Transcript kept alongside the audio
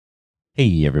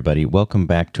Hey, everybody. Welcome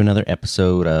back to another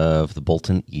episode of the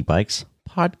Bolton eBikes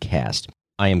podcast.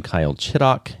 I am Kyle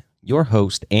Chittock, your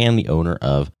host and the owner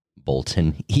of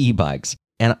Bolton eBikes.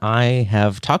 And I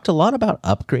have talked a lot about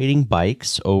upgrading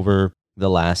bikes over the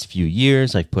last few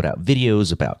years. I've put out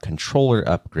videos about controller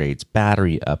upgrades,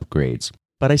 battery upgrades,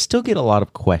 but I still get a lot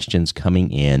of questions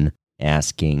coming in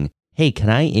asking, hey, can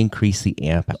I increase the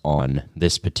amp on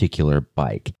this particular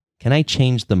bike? Can I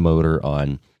change the motor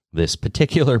on this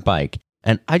particular bike?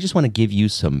 And I just want to give you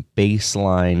some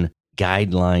baseline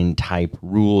guideline type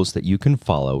rules that you can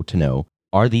follow to know,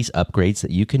 are these upgrades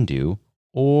that you can do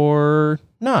or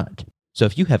not? So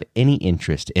if you have any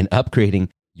interest in upgrading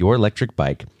your electric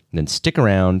bike, then stick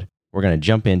around. We're going to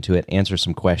jump into it, answer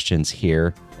some questions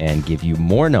here, and give you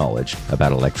more knowledge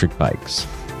about electric bikes.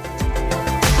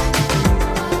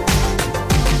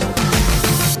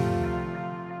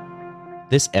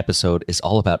 This episode is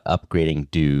all about upgrading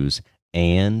do's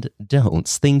and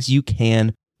don'ts, things you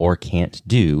can or can't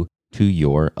do to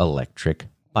your electric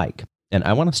bike. And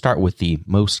I want to start with the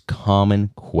most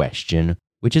common question,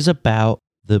 which is about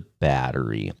the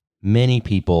battery. Many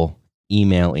people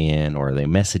email in or they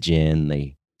message in,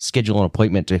 they schedule an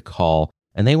appointment to call,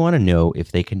 and they want to know if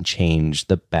they can change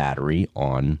the battery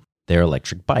on their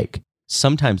electric bike.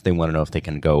 Sometimes they want to know if they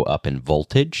can go up in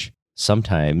voltage.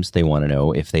 Sometimes they want to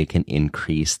know if they can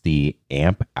increase the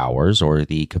amp hours or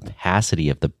the capacity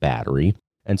of the battery.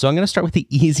 And so I'm going to start with the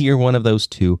easier one of those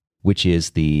two, which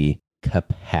is the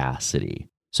capacity.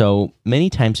 So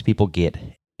many times people get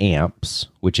amps,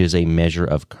 which is a measure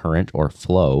of current or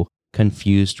flow,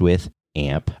 confused with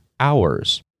amp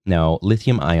hours. Now,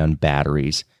 lithium-ion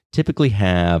batteries typically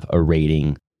have a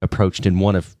rating approached in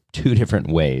one of two different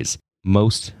ways.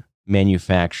 Most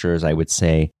manufacturers, I would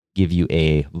say, give you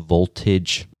a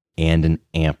voltage and an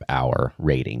amp hour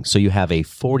rating. So you have a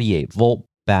 48 volt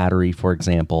battery, for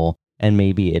example, and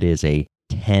maybe it is a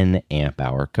 10 amp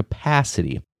hour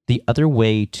capacity. The other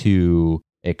way to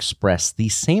express the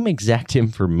same exact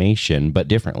information, but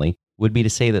differently, would be to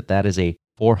say that that is a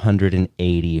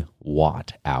 480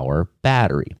 watt hour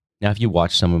battery. Now, if you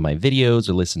watch some of my videos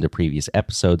or listen to previous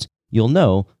episodes, you'll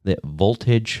know that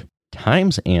voltage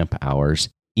times amp hours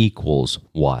equals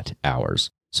watt hours.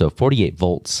 So 48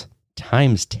 volts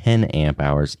times 10 amp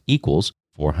hours equals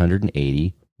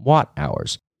 480 watt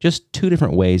hours. Just two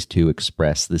different ways to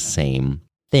express the same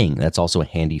thing. That's also a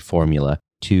handy formula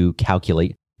to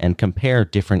calculate and compare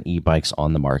different e-bikes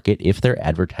on the market if they're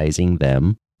advertising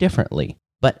them differently.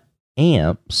 But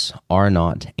amps are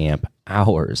not amp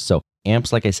hours. So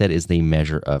amps, like I said, is the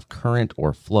measure of current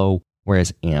or flow,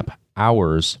 whereas amp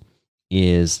hours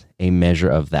is a measure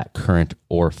of that current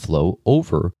or flow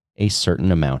over a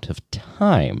certain amount of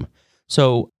time.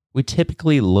 So we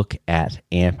typically look at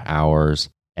amp hours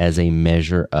as a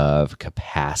measure of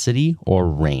capacity or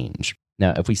range.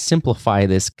 Now, if we simplify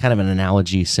this, kind of an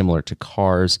analogy similar to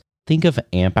cars, think of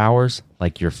amp hours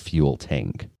like your fuel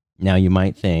tank. Now, you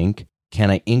might think,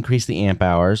 can I increase the amp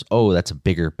hours? Oh, that's a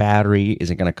bigger battery. Is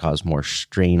it going to cause more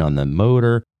strain on the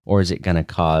motor? Or is it going to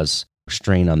cause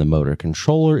strain on the motor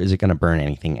controller? Is it going to burn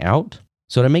anything out?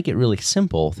 So to make it really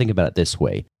simple, think about it this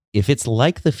way. If it's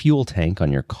like the fuel tank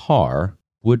on your car,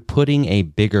 would putting a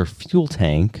bigger fuel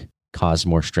tank cause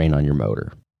more strain on your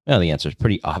motor? Well, the answer is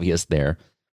pretty obvious there.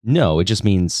 No, it just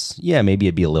means, yeah, maybe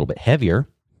it'd be a little bit heavier.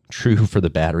 True for the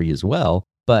battery as well,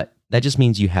 but that just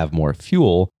means you have more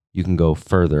fuel. You can go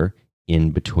further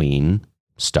in between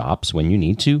stops when you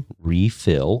need to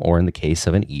refill, or in the case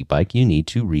of an e-bike, you need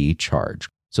to recharge.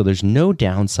 So there's no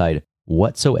downside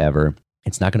whatsoever.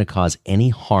 It's not going to cause any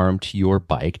harm to your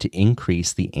bike to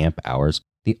increase the amp hours.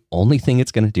 The only thing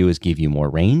it's going to do is give you more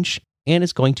range, and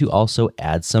it's going to also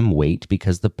add some weight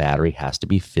because the battery has to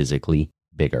be physically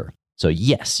bigger. So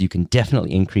yes, you can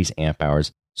definitely increase amp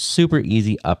hours. Super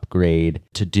easy upgrade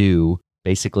to do.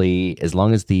 Basically, as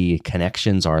long as the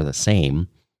connections are the same,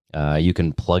 you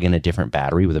can plug in a different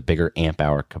battery with a bigger amp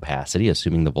hour capacity,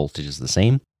 assuming the voltage is the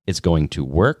same. It's going to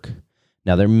work.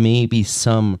 Now, there may be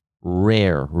some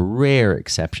rare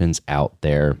exceptions out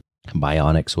there.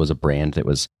 Bionix was a brand that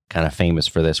was kind of famous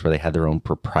for this, where they had their own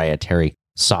proprietary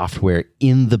software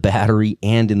in the battery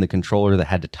and in the controller that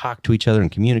had to talk to each other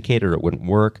and communicate, or it wouldn't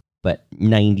work. But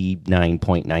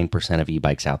 99.9% of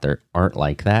e-bikes out there aren't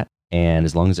like that. And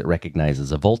as long as it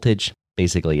recognizes a voltage,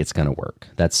 basically it's going to work.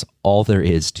 That's all there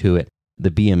is to it. The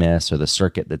BMS or the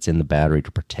circuit that's in the battery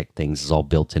to protect things is all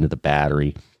built into the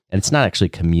battery. And it's not actually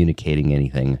communicating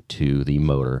anything to the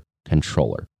motor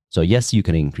controller. So yes, you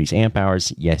can increase amp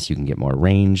hours. Yes, you can get more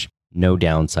range. No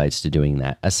downsides to doing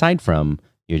that, aside from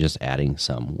you're just adding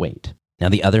some weight. Now,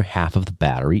 the other half of the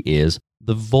battery is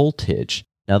the voltage.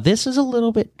 Now, this is a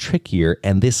little bit trickier,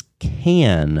 and this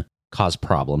can cause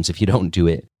problems if you don't do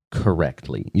it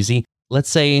correctly. You see, let's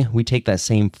say we take that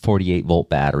same 48-volt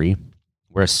battery.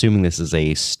 We're assuming this is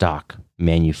a stock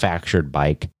manufactured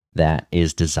bike that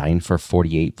is designed for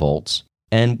 48 volts,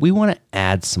 and we want to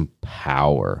add some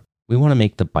power. We want to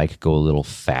make the bike go a little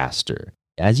faster.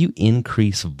 As you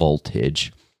increase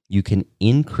voltage, you can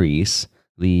increase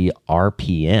the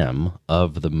RPM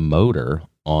of the motor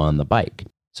on the bike.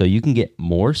 So you can get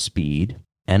more speed,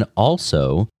 and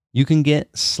also you can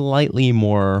get slightly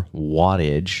more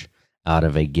wattage out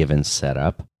of a given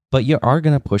setup, but you are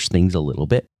going to push things a little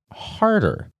bit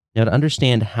harder. Now, to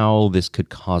understand how this could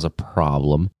cause a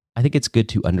problem, I think it's good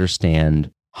to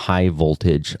understand high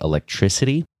voltage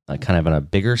electricity, kind of on a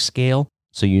bigger scale,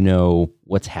 so you know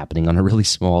what's happening on a really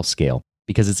small scale,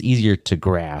 because it's easier to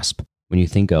grasp when you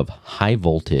think of high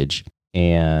voltage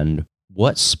and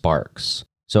what sparks.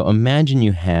 So imagine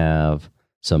you have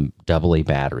some AA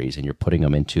batteries and you're putting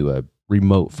them into a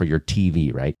remote for your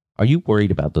TV, right? Are you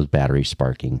worried about those batteries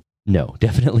sparking? No,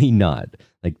 definitely not.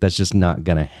 Like, that's just not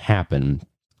going to happen.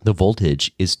 The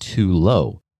voltage is too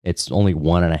low. It's only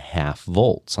 1.5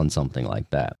 volts on something like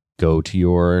that. Go to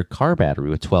your car battery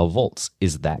with 12 volts.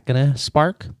 Is that going to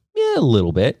spark? Yeah, a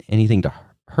little bit. Anything to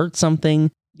hurt something?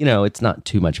 It's not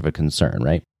too much of a concern,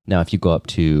 right? Now, if you go up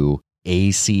to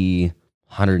AC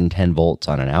 110 volts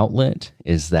on an outlet,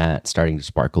 is that starting to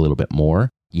spark a little bit more?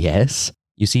 Yes.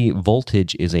 You see,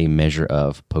 voltage is a measure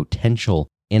of potential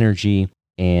energy,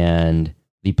 and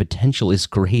the potential is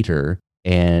greater,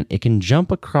 and it can jump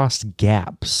across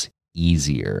gaps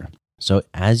easier. So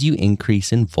as you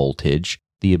increase in voltage,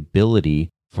 the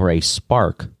ability for a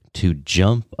spark to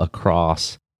jump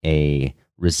across a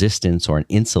resistance or an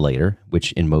insulator,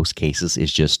 which in most cases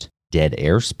is just dead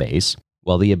air space,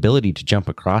 well, the ability to jump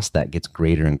across that gets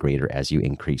greater and greater as you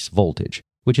increase voltage,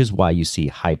 which is why you see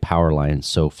high power lines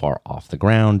so far off the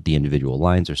ground. The individual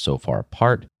lines are so far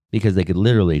apart because they could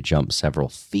literally jump several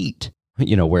feet,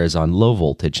 whereas on low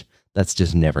voltage, that's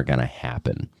just never going to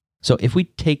happen. So if we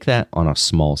take that on a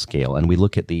small scale and we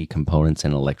look at the components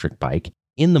in an electric bike,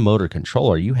 in the motor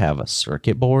controller, you have a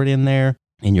circuit board in there.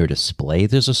 In your display,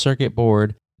 there's a circuit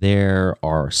board. There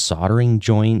are soldering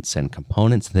joints and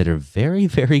components that are very,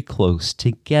 very close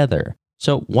together.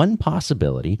 So one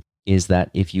possibility is that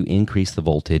if you increase the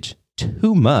voltage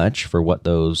too much for what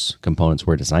those components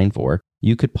were designed for,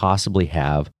 you could possibly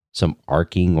have some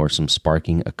arcing or some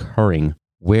sparking occurring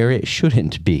where it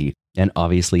shouldn't be. And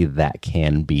obviously that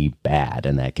can be bad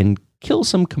and that can kill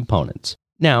some components.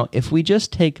 Now, if we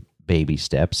just take baby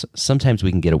steps, sometimes we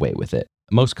can get away with it.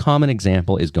 The most common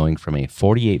example is going from a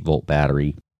 48-volt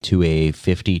battery to a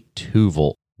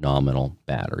 52-volt nominal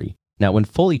battery. Now, when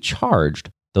fully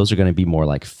charged, those are going to be more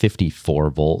like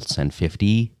 54 volts and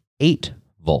 58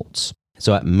 volts.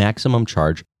 So at maximum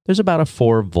charge, there's about a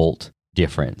 4-volt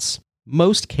difference.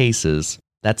 Most cases,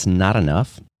 that's not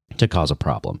enough to cause a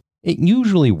problem. It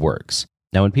usually works.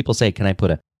 Now, when people say, can I put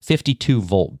a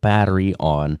 52-volt battery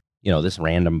on, this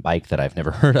random bike that I've never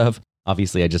heard of?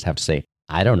 Obviously, I just have to say,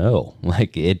 I don't know.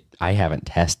 I haven't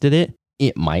tested it.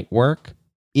 It might work.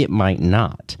 It might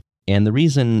not. And the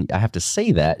reason I have to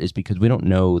say that is because we don't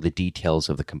know the details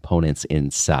of the components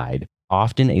inside.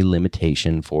 Often a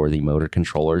limitation for the motor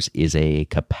controllers is a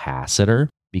capacitor,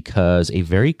 because a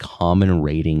very common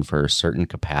rating for certain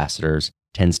capacitors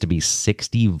tends to be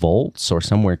 60 volts or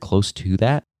somewhere close to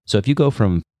that. So if you go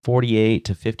from 48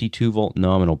 to 52 volt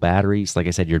nominal batteries, like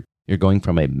I said, you're going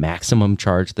from a maximum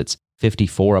charge that's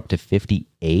 54 up to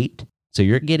 58. So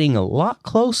you're getting a lot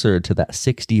closer to that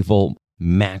 60 volt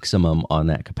maximum on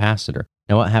that capacitor.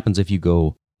 Now, what happens if you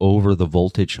go over the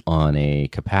voltage on a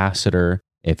capacitor?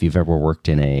 If you've ever worked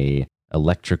in a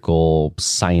electrical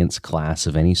science class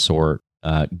of any sort,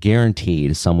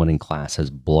 guaranteed someone in class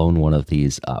has blown one of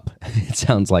these up. It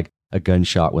sounds like a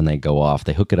gunshot when they go off.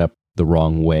 They hook it up the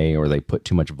wrong way, or they put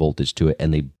too much voltage to it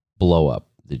and they blow up.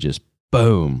 They just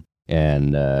boom,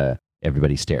 and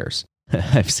everybody stares.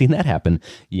 I've seen that happen,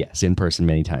 yes, in person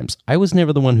many times. I was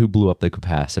never the one who blew up the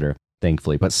capacitor,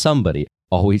 thankfully, but somebody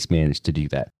always managed to do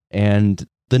that. And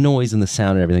the noise and the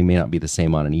sound and everything may not be the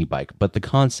same on an e-bike, but the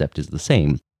concept is the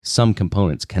same. Some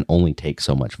components can only take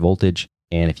so much voltage,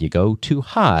 and if you go too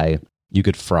high, you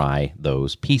could fry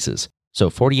those pieces. So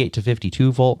 48 to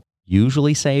 52 volt,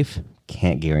 usually safe,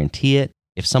 can't guarantee it.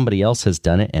 If somebody else has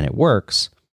done it and it works,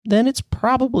 then it's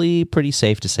probably pretty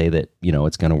safe to say that,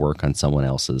 it's going to work on someone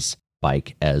else's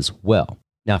bike as well.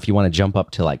 Now, if you want to jump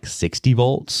up to like 60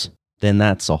 volts, then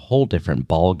that's a whole different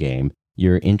ball game.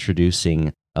 You're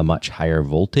introducing a much higher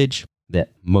voltage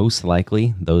that most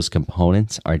likely those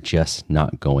components are just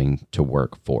not going to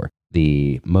work for.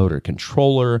 the motor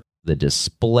controller, the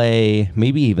display,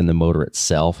 maybe even the motor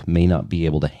itself may not be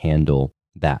able to handle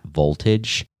that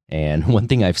voltage. And one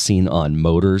thing I've seen on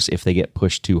motors, if they get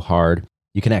pushed too hard,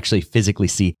 you can actually physically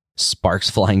see sparks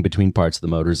flying between parts of the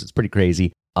motors. It's pretty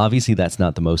crazy. Obviously, that's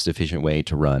not the most efficient way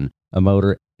to run a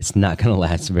motor. It's not going to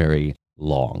last very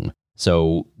long.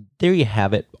 So there you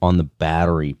have it on the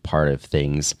battery part of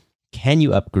things. Can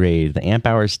you upgrade the amp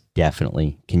hours?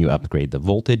 Definitely. Can you upgrade the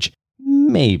voltage?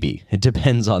 Maybe. It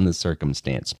depends on the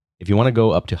circumstance. If you want to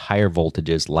go up to higher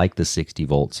voltages like the 60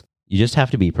 volts, you just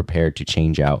have to be prepared to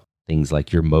change out things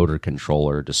like your motor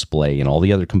controller, display, and all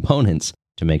the other components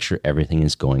to make sure everything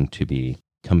is going to be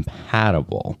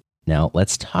compatible. Now,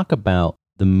 let's talk about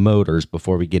the motors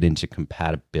before we get into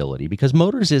compatibility, because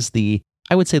motors is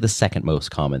I would say the second most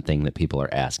common thing that people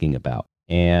are asking about.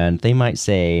 And they might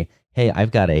say, hey,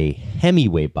 I've got a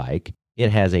Hemiway bike.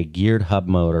 It has a geared hub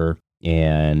motor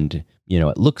and,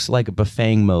 it looks like a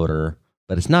Bafang motor,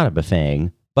 but it's not a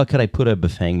Bafang. But could I put a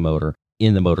Bafang motor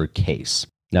in the motor case?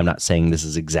 Now, I'm not saying this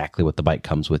is exactly what the bike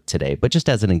comes with today, but just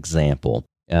as an example,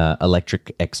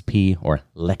 Electric XP,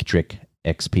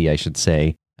 I should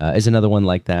say, is another one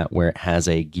like that where it has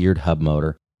a geared hub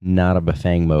motor, not a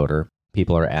Bafang motor.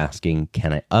 People are asking,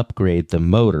 can I upgrade the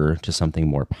motor to something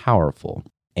more powerful?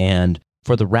 And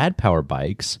for the Rad Power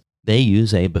bikes, they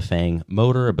use a Bafang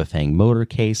motor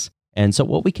case. And so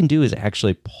what we can do is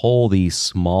actually pull the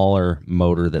smaller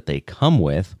motor that they come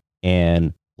with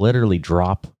and literally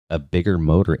drop a bigger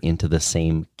motor into the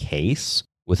same case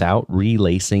without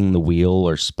relacing the wheel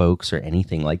or spokes or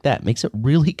anything like that. Makes it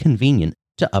really convenient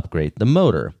to upgrade the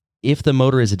motor. If the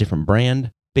motor is a different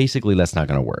brand, basically that's not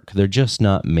going to work. They're just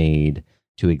not made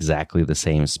to exactly the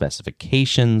same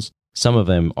specifications. Some of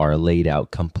them are laid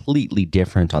out completely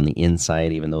different on the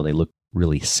inside, even though they look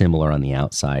really similar on the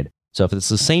outside. So if it's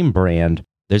the same brand,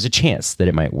 there's a chance that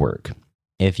it might work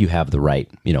if you have the right,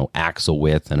 axle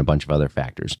width and a bunch of other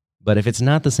factors. But if it's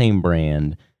not the same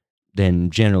brand, then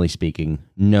generally speaking,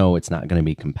 no, it's not going to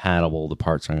be compatible. The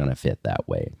parts aren't going to fit that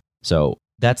way. So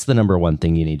that's the number one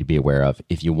thing you need to be aware of.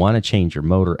 If you want to change your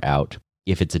motor out,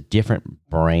 if it's a different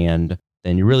brand,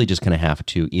 then you're really just going to have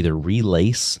to either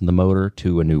relace the motor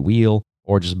to a new wheel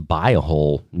or just buy a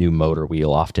whole new motor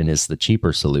wheel, often is the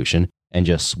cheaper solution, and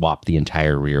just swap the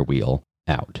entire rear wheel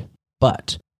out.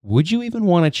 But would you even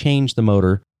want to change the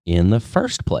motor in the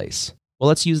first place? Well,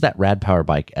 let's use that Rad Power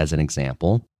bike as an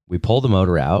example. We pull the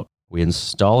motor out, we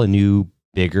install a new,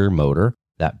 bigger motor.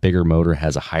 That bigger motor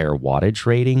has a higher wattage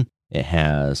rating. It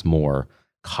has more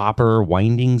copper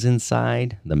windings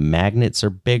inside. The magnets are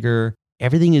bigger.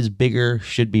 Everything is bigger,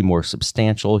 should be more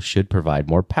substantial, should provide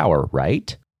more power,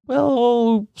 right?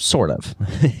 Well, sort of.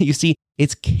 You see,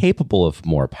 it's capable of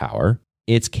more power.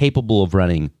 It's capable of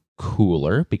running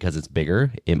cooler because it's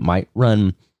bigger. It might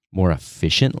run more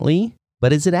efficiently,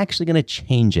 but is it actually going to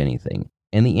change anything?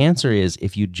 And the answer is,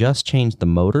 if you just change the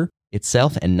motor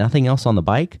itself and nothing else on the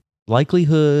bike,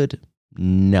 likelihood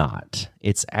not.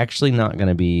 It's actually not going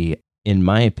to be, in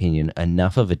my opinion,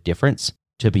 enough of a difference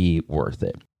to be worth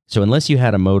it. So unless you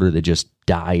had a motor that just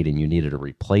died and you needed a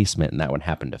replacement and that would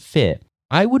happen to fit,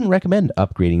 I wouldn't recommend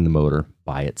upgrading the motor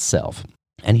by itself.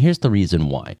 And here's the reason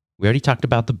why. We already talked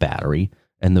about the battery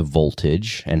and the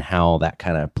voltage and how that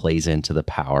kind of plays into the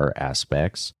power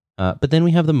aspects. But then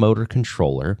we have the motor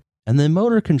controller. And the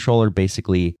motor controller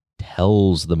basically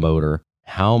tells the motor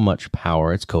how much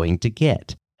power it's going to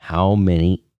get, how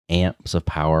many amps of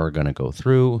power are going to go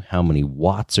through, how many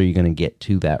watts are you going to get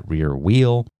to that rear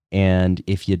wheel. And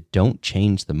if you don't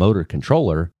change the motor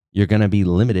controller, you're going to be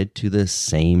limited to the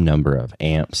same number of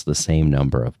amps, the same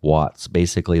number of watts.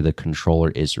 Basically, the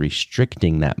controller is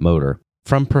restricting that motor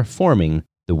from performing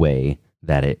the way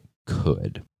that it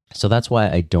could. So that's why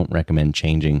I don't recommend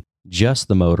changing just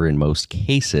the motor in most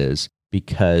cases,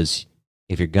 because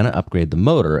if you're going to upgrade the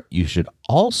motor, you should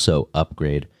also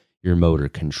upgrade your motor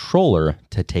controller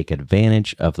to take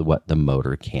advantage of what the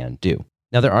motor can do.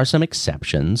 Now, there are some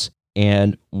exceptions.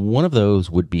 And one of those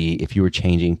would be if you were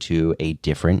changing to a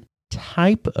different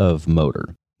type of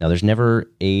motor. Now, there's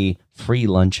never a free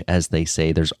lunch, as they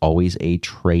say. There's always a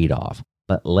trade-off.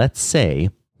 But let's say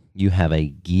you have a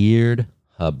geared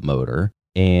hub motor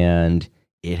and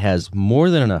it has more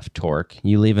than enough torque.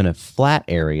 You live in a flat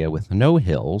area with no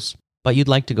hills, but you'd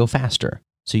like to go faster.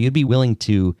 So you'd be willing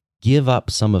to give up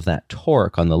some of that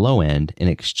torque on the low end in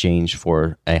exchange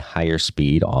for a higher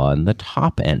speed on the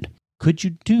top end. Could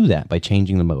you do that by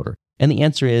changing the motor? And the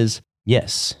answer is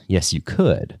yes. Yes, you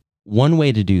could. One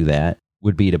way to do that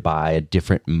would be to buy a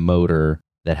different motor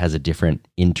that has a different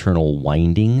internal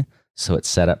winding. So it's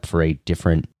set up for a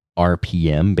different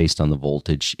RPM based on the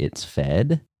voltage it's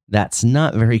fed. That's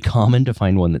not very common to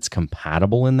find one that's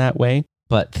compatible in that way,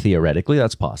 but theoretically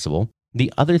that's possible.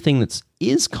 The other thing that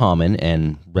is common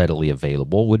and readily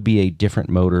available would be a different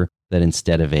motor that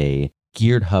instead of a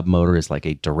geared hub motor is like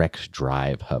a direct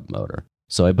drive hub motor.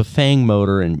 So a Bafang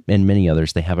motor and many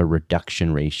others, they have a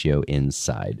reduction ratio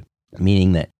inside,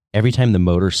 meaning that every time the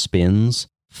motor spins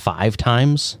 5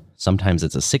 times, sometimes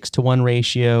it's a 6-to-1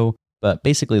 ratio, but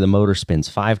basically the motor spins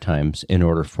 5 times in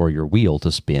order for your wheel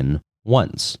to spin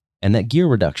once. And that gear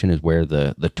reduction is where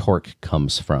the torque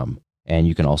comes from. And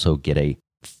you can also get a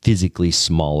physically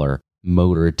smaller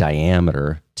motor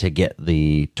diameter to get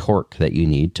the torque that you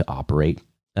need to operate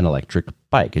an electric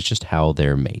bike. It's just how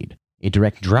they're made. A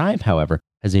direct drive, however,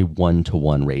 has a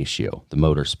 1-to-1 ratio. The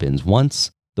motor spins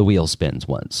once, the wheel spins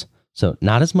once. So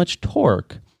not as much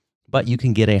torque, but you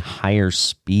can get a higher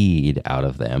speed out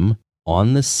of them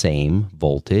on the same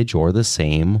voltage or the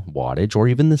same wattage or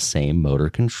even the same motor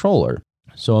controller.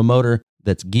 So a motor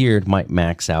that's geared might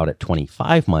max out at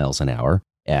 25 miles an hour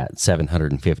at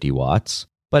 750 watts,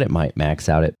 but it might max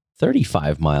out at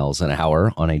 35 miles an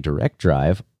hour on a direct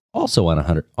drive, also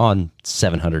on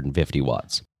 750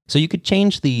 watts. So you could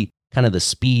change the kind of the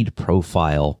speed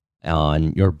profile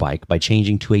on your bike by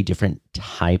changing to a different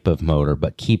type of motor,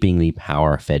 but keeping the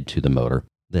power fed to the motor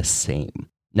the same.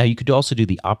 Now, you could also do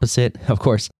the opposite. Of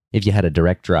course, if you had a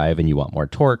direct drive and you want more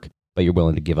torque, but you're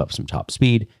willing to give up some top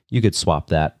speed, you could swap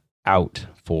that out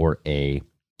for a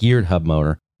geared hub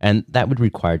motor, and that would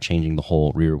require changing the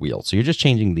whole rear wheel. So you're just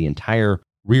changing the entire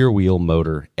rear wheel,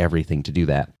 motor, everything to do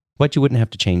that, but you wouldn't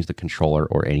have to change the controller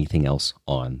or anything else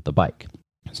on the bike.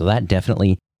 So that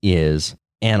definitely is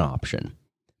an option.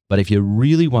 But if you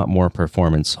really want more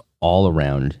performance all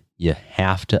around, you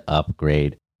have to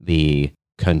upgrade the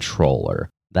controller.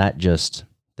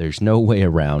 There's no way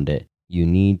around it. You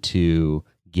need to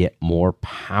get more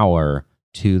power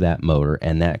to that motor,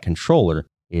 and that controller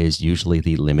is usually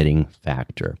the limiting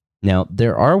factor. Now,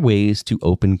 there are ways to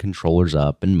open controllers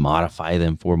up and modify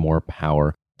them for more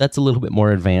power. That's a little bit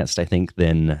more advanced, I think,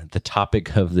 than the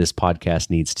topic of this podcast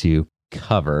needs to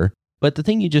cover. But the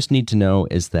thing you just need to know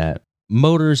is that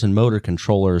motors and motor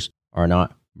controllers are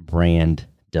not brand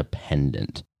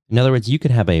dependent. In other words, you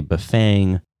could have a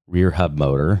Bafang rear hub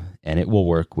motor, and it will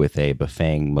work with a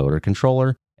Bafang motor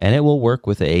controller, and it will work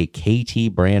with a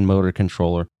KT brand motor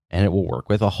controller, and it will work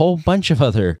with a whole bunch of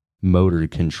other motor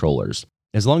controllers.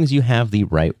 As long as you have the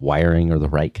right wiring or the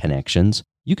right connections,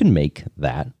 you can make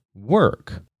that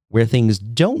work. Where things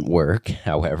don't work,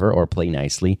 however, or play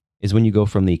nicely, is when you go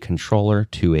from the controller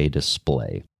to a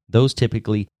display. Those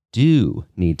typically do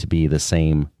need to be the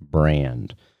same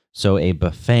brand. So a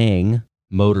Bafang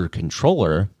motor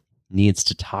controller needs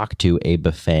to talk to a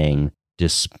Bafang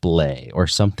display or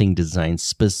something designed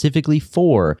specifically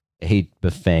for a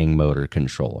Bafang motor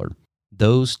controller.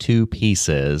 Those two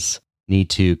pieces need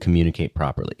to communicate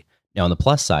properly. Now, on the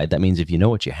plus side, that means if you know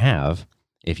what you have,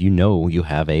 if you know you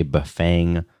have a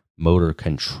Bafang motor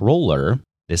controller,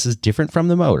 this is different from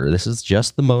the motor. This is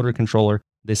just the motor controller.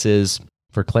 This is,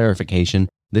 for clarification,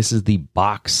 this is the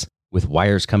box with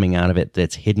wires coming out of it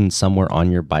that's hidden somewhere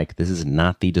on your bike. This is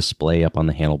not the display up on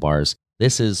the handlebars.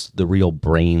 This is the real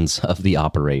brains of the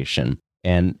operation.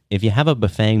 And if you have a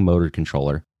Bafang motor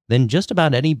controller, then just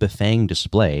about any Bafang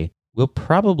display will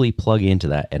probably plug into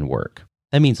that and work.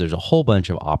 That means there's a whole bunch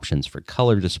of options for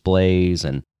color displays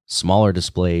and smaller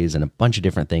displays and a bunch of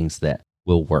different things that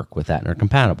will work with that and are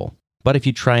compatible. But if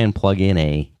you try and plug in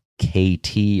a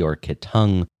KT or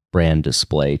Ketung brand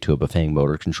display to a Bafang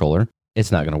motor controller,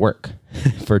 it's not going to work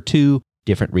for two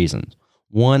different reasons.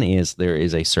 One is there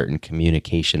is a certain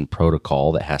communication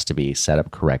protocol that has to be set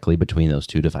up correctly between those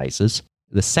two devices.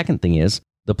 The second thing is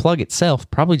the plug itself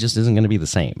probably just isn't going to be the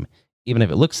same. Even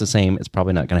if it looks the same, it's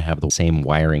probably not going to have the same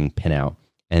wiring pinout,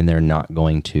 and they're not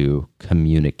going to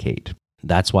communicate.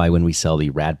 That's why when we sell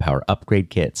the RadPower upgrade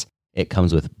kits, it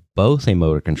comes with both a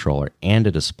motor controller and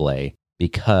a display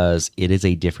because it is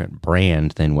a different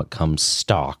brand than what comes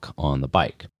stock on the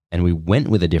bike. And we went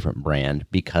with a different brand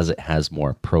because it has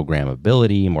more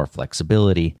programmability, more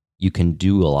flexibility. You can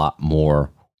do a lot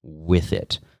more with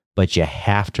it, but you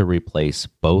have to replace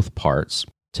both parts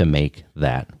to make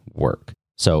that work.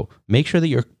 So make sure that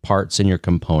your parts and your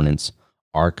components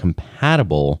are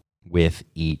compatible with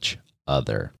each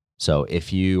other. So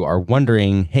if you are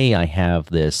wondering, hey, I have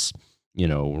this,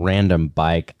 random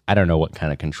bike, I don't know what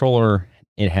kind of controller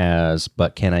it has,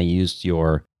 but can I use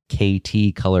your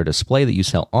KT color display that you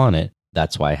sell on it?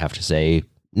 That's why I have to say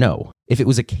no. If it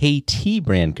was a KT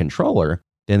brand controller,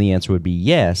 then the answer would be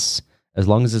yes, as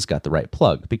long as it's got the right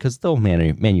plug, because they'll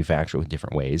manufacture it with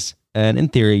different ways. And in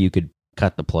theory, you could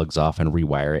cut the plugs off and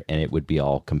rewire it, and it would be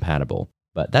all compatible.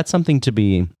 But that's something to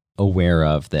be aware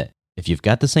of, that if you've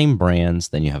got the same brands,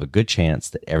 then you have a good chance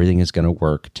that everything is going to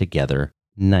work together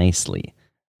nicely.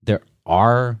 There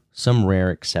are some rare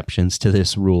exceptions to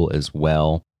this rule as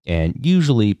well, and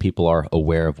usually people are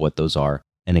aware of what those are.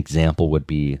 An example would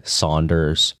be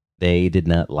Saunders. They did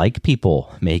not like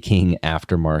people making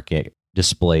aftermarket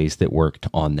displays that worked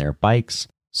on their bikes,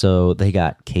 so they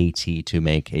got KT to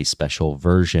make a special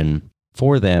version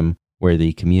for them where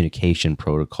the communication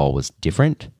protocol was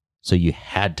different, so you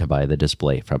had to buy the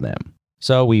display from them.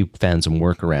 So we found some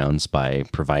workarounds by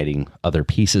providing other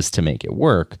pieces to make it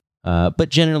work. But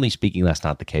generally speaking, that's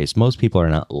not the case. Most people are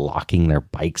not locking their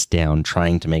bikes down,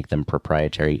 trying to make them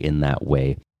proprietary in that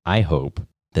way. I hope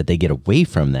that they get away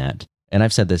from that. And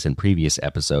I've said this in previous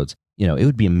episodes, it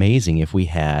would be amazing if we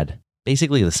had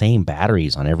basically the same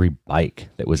batteries on every bike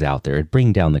that was out there. It'd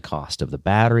bring down the cost of the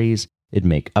batteries. It'd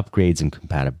make upgrades and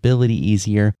compatibility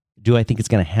easier. Do I think it's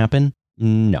going to happen?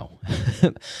 No.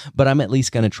 But I'm at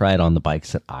least going to try it on the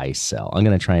bikes that I sell. I'm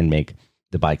going to try and make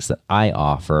the bikes that I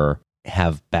offer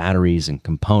have batteries and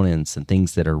components and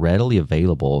things that are readily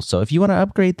available. So if you want to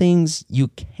upgrade things, you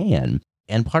can.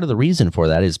 And part of the reason for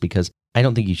that is because I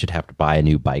don't think you should have to buy a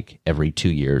new bike every 2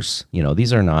 years.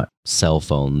 These are not cell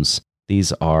phones.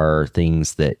 These are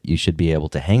things that you should be able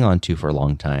to hang on to for a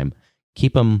long time,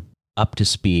 keep them up to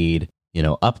speed,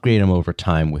 upgrade them over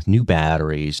time with new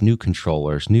batteries, new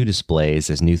controllers, new displays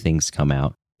as new things come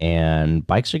out. And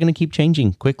bikes are going to keep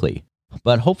changing quickly.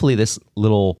 But hopefully this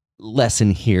little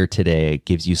lesson here today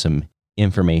gives you some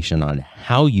information on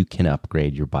how you can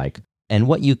upgrade your bike and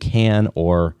what you can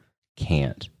or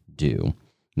can't do.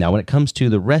 Now, when it comes to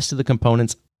the rest of the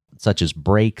components, such as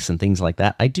brakes and things like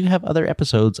that, I do have other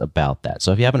episodes about that.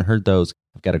 So if you haven't heard those,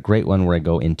 I've got a great one where I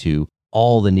go into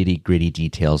all the nitty-gritty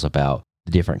details about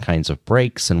the different kinds of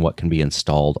brakes and what can be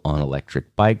installed on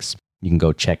electric bikes. You can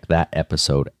go check that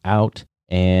episode out.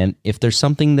 And if there's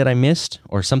something that I missed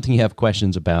or something you have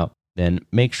questions about, then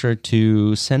make sure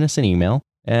to send us an email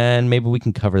and maybe we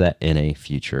can cover that in a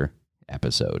future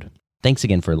episode. Thanks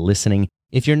again for listening.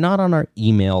 If you're not on our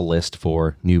email list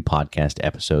for new podcast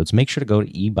episodes, make sure to go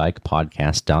to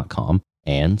ebikepodcast.com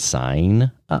and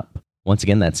sign up. Once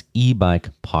again, that's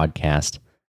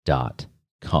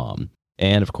ebikepodcast.com.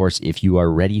 And of course, if you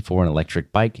are ready for an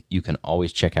electric bike, you can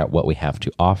always check out what we have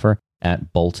to offer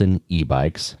at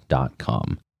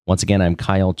boltonebikes.com. Once again, I'm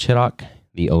Kyle Chittock,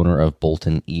 the owner of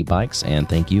Bolton eBikes, and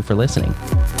thank you for listening.